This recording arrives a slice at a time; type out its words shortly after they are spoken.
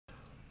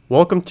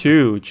Welcome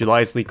to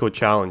July's Leetcode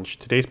challenge.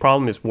 Today's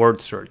problem is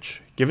word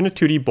search. Given a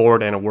 2D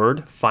board and a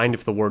word, find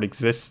if the word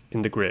exists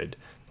in the grid.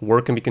 The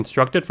word can be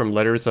constructed from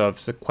letters of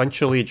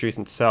sequentially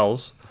adjacent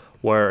cells,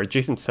 where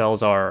adjacent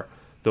cells are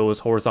those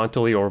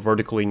horizontally or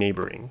vertically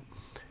neighboring.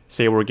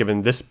 Say we're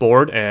given this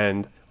board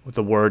and with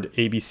the word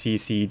A, B, C,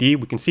 C, D,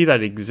 we can see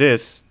that it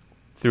exists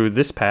through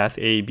this path,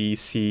 A, B,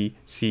 C,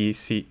 C,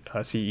 C,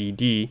 E,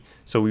 D,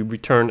 so we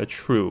return a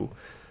true.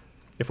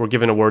 If we're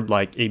given a word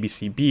like A, B,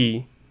 C,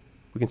 B,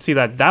 we can see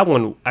that that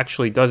one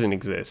actually doesn't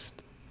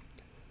exist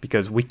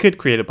because we could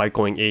create it by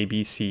going A,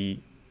 B,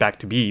 C back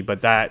to B,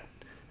 but that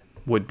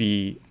would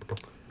be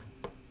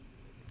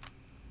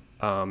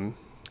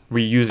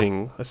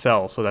reusing a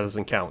cell, so that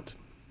doesn't count.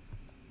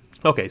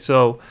 Okay,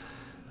 so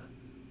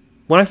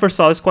when I first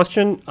saw this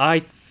question,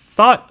 I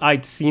thought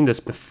I'd seen this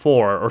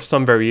before or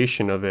some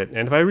variation of it,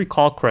 and if I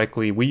recall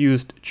correctly, we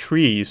used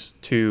trees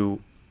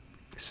to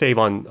save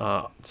on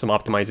some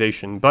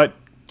optimization, but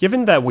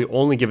given that we're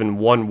only given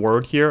one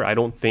word here, I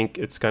don't think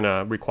it's going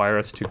to require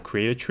us to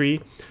create a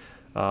tree.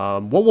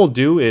 What we'll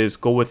do is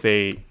go with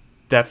a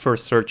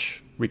depth-first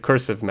search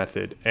recursive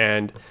method,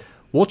 and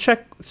we'll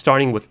check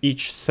starting with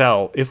each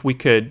cell if we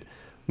could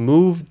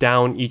move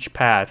down each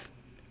path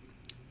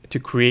to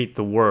create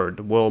the word.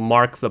 We'll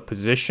mark the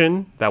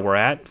position that we're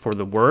at for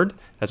the word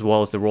as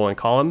well as the row and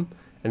column.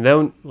 And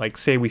then, like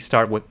say we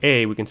start with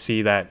A, we can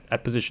see that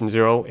at position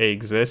 0, A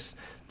exists.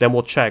 Then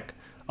we'll check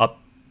up,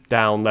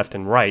 down, left,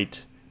 and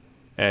right,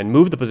 and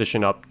move the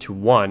position up to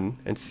 1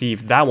 and see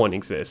if that one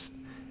exists.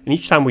 And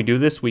each time we do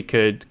this, we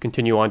could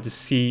continue on to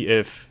see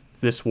if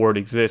this word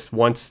exists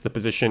once the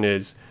position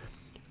is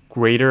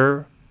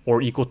greater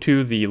or equal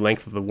to the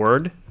length of the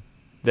word.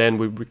 Then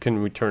we can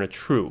return a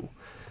true.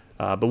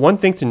 But one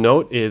thing to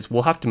note is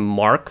we'll have to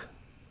mark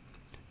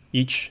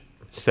each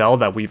cell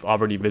that we've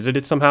already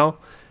visited somehow.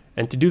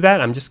 And to do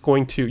that, I'm just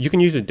going to, you can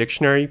use a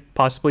dictionary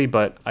possibly,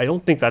 but I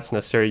don't think that's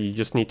necessary. You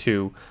just need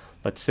to,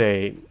 let's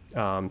say,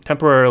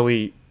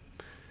 temporarily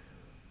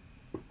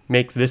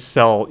make this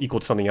cell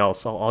equal to something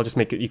else. I'll just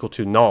make it equal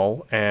to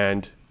null,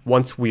 and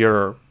once we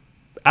are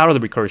out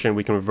of the recursion,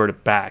 we can revert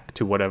it back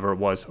to whatever it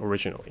was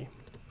originally.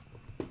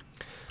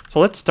 So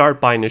let's start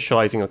by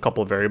initializing a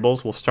couple of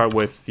variables. We'll start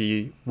with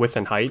the width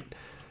and height.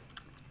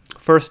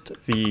 First,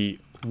 the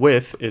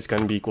width is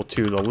going to be equal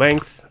to the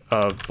length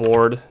of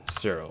board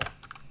 0.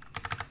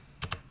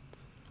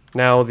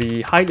 Now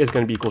the height is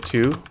going to be equal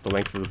to the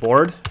length of the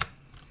board.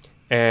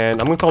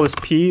 And I'm going to call this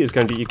P is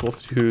going to be equal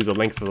to the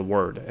length of the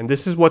word. And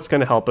this is what's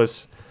going to help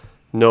us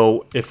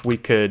know if we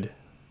could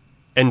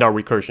end our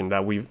recursion,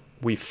 that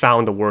we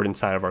found a word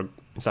inside of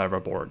our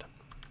board.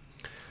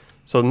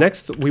 So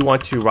next we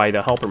want to write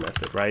a helper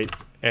method, right?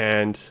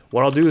 And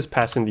what I'll do is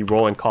pass in the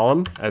row and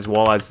column as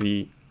well as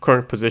the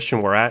current position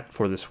we're at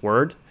for this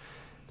word.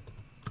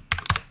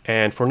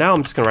 And for now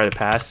I'm just going to write a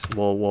pass.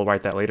 We'll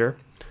write that later.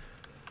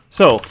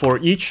 So for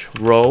each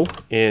row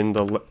in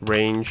the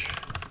range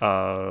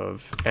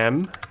of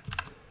M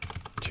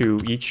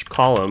to each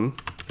column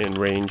in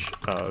range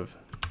of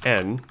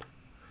N,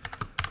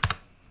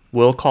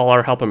 we'll call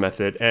our helper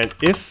method, and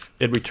if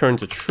it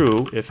returns a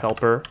true, if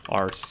helper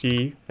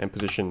RC and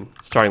position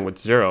starting with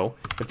 0,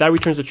 if that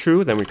returns a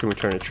true, then we can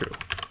return a true.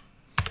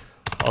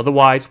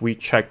 Otherwise, we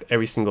checked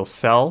every single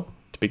cell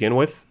to begin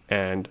with,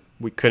 and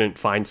we couldn't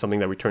find something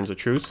that returns a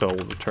true, so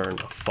we'll return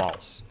a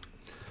false.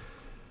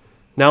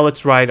 Now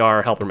let's write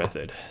our helper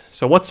method.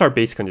 So what's our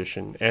base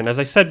condition? And as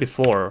I said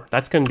before,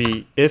 that's going to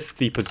be if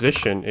the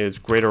position is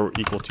greater or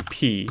equal to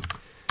P,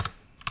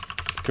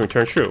 we can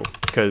return true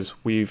because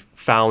we've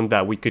found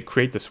that we could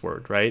create this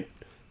word, right?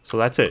 So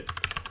that's it.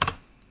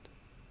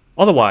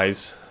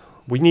 Otherwise,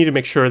 we need to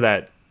make sure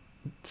that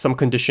some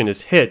condition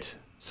is hit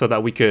so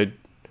that we could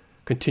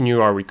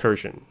continue our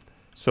recursion.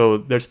 So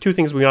there's two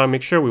things we want to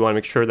make sure. We want to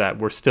make sure that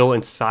we're still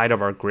inside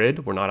of our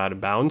grid, we're not out of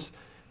bounds,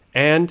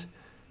 and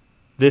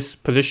this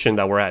position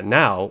that we're at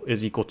now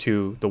is equal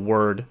to the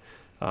word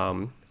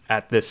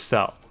at this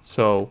cell.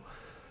 So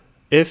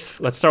if,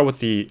 let's start with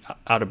the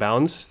out of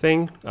bounds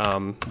thing,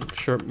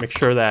 make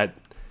sure that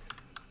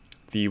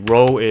the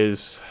row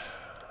is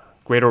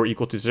greater or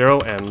equal to 0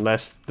 and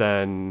less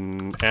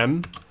than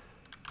M,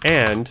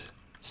 and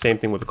same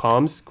thing with the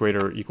columns,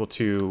 greater or equal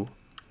to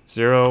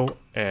 0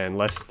 and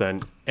less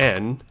than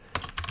N,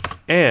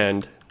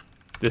 and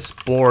this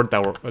board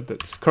that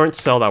this current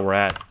cell that we're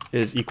at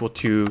is equal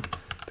to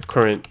the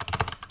current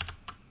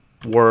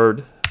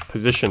word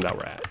position that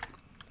we're at.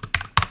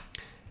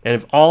 And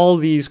if all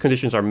these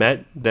conditions are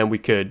met, then we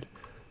could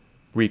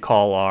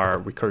recall our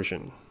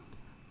recursion.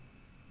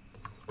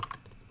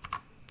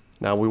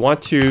 Now we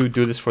want to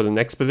do this for the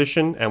next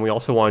position, and we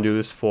also want to do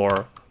this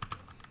for,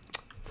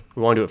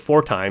 we want to do it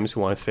 4 times.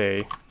 We want to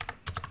say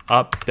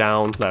up,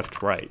 down,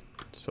 left, right.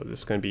 So this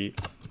is going to be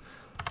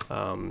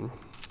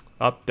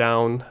up,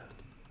 down,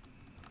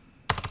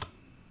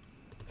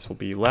 this will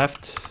be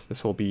left,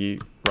 this will be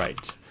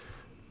right.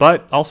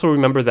 But also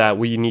remember that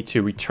we need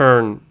to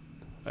return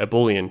a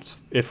Boolean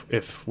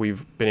if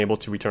we've been able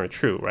to return a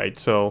true, right?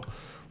 So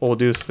what we'll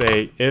do is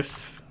say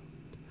if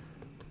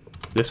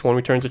this one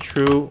returns a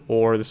true,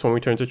 or this one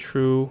returns a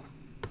true,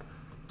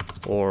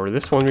 or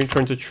this one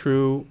returns a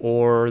true,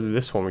 or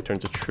this one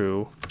returns a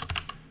true,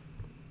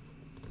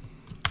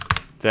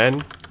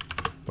 then,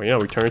 well, you know,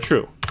 return a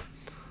true.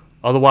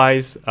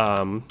 Otherwise,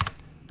 none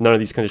of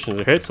these conditions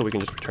are hit, so we can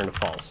just return a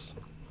false.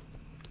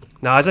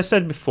 Now, as I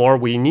said before,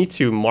 we need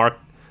to mark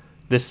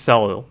this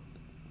cell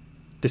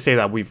to say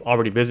that we've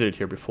already visited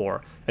here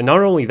before. And not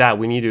only that,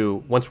 we need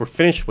to, once we're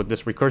finished with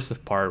this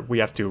recursive part, we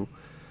have to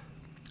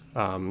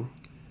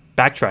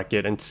backtrack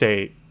it and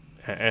say,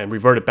 and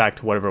revert it back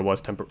to whatever it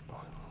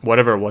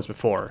was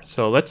before.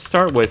 So let's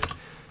start with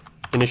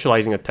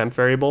initializing a temp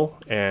variable,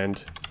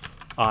 and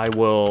I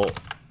will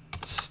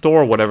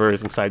store whatever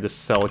is inside this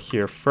cell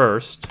here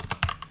first.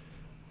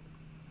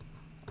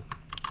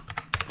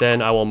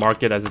 Then I will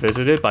mark it as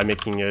visited by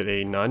making it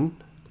a none.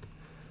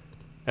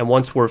 And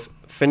once we're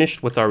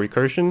finished with our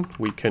recursion,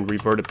 we can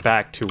revert it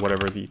back to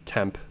whatever the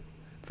temp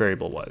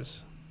variable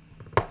was.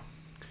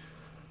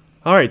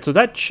 All right, so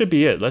that should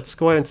be it. Let's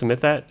go ahead and submit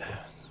that.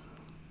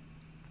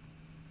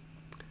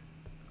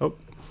 Oh,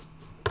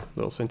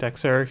 little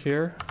syntax error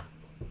here.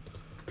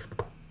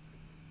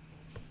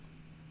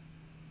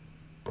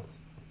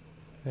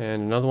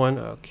 And another one,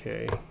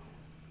 okay.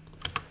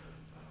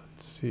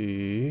 Let's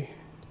see.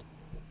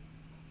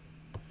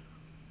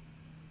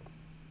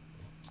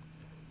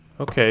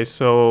 Okay,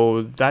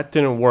 so that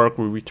didn't work.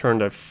 We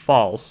returned a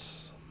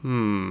false.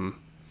 Oh,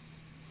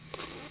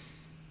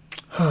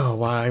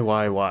 why?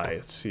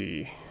 Let's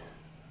see.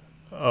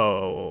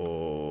 Oh.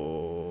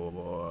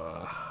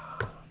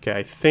 Okay,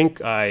 I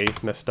think I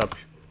messed up.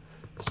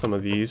 Some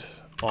of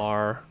these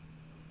are.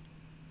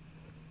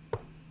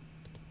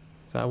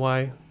 Is that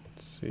why?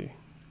 Let's see.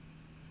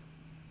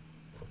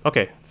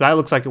 Okay, so that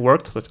looks like it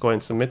worked. Let's go ahead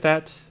and submit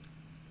that.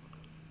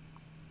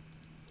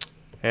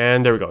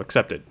 And there we go,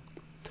 accepted.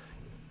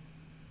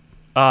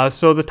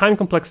 So the time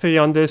complexity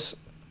on this,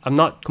 I'm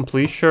not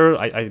completely sure.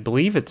 I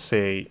believe it's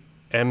a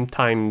m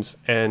times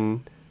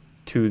n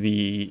to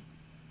the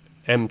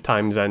m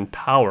times n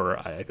power,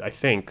 I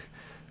think.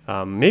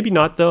 Maybe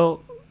not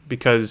though,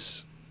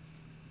 because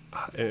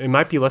it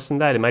might be less than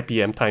that. It might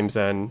be m times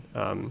n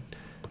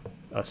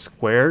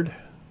squared.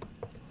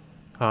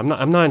 I'm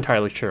not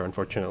entirely sure,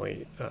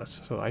 unfortunately.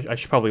 So I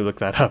should probably look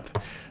that up.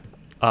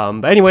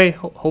 But anyway,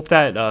 hope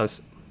that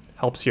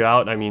helps you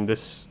out. I mean,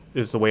 this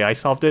is the way I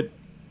solved it.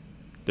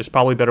 There's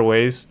probably better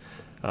ways,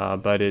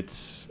 but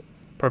it's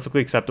perfectly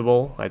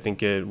acceptable. I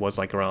think it was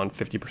like around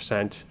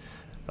 50%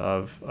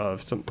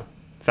 of some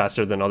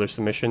faster than other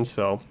submissions.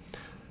 So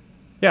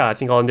yeah, I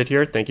think I'll end it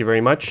here. Thank you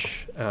very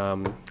much.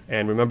 And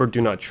remember, do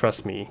not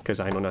trust me because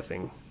I know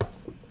nothing.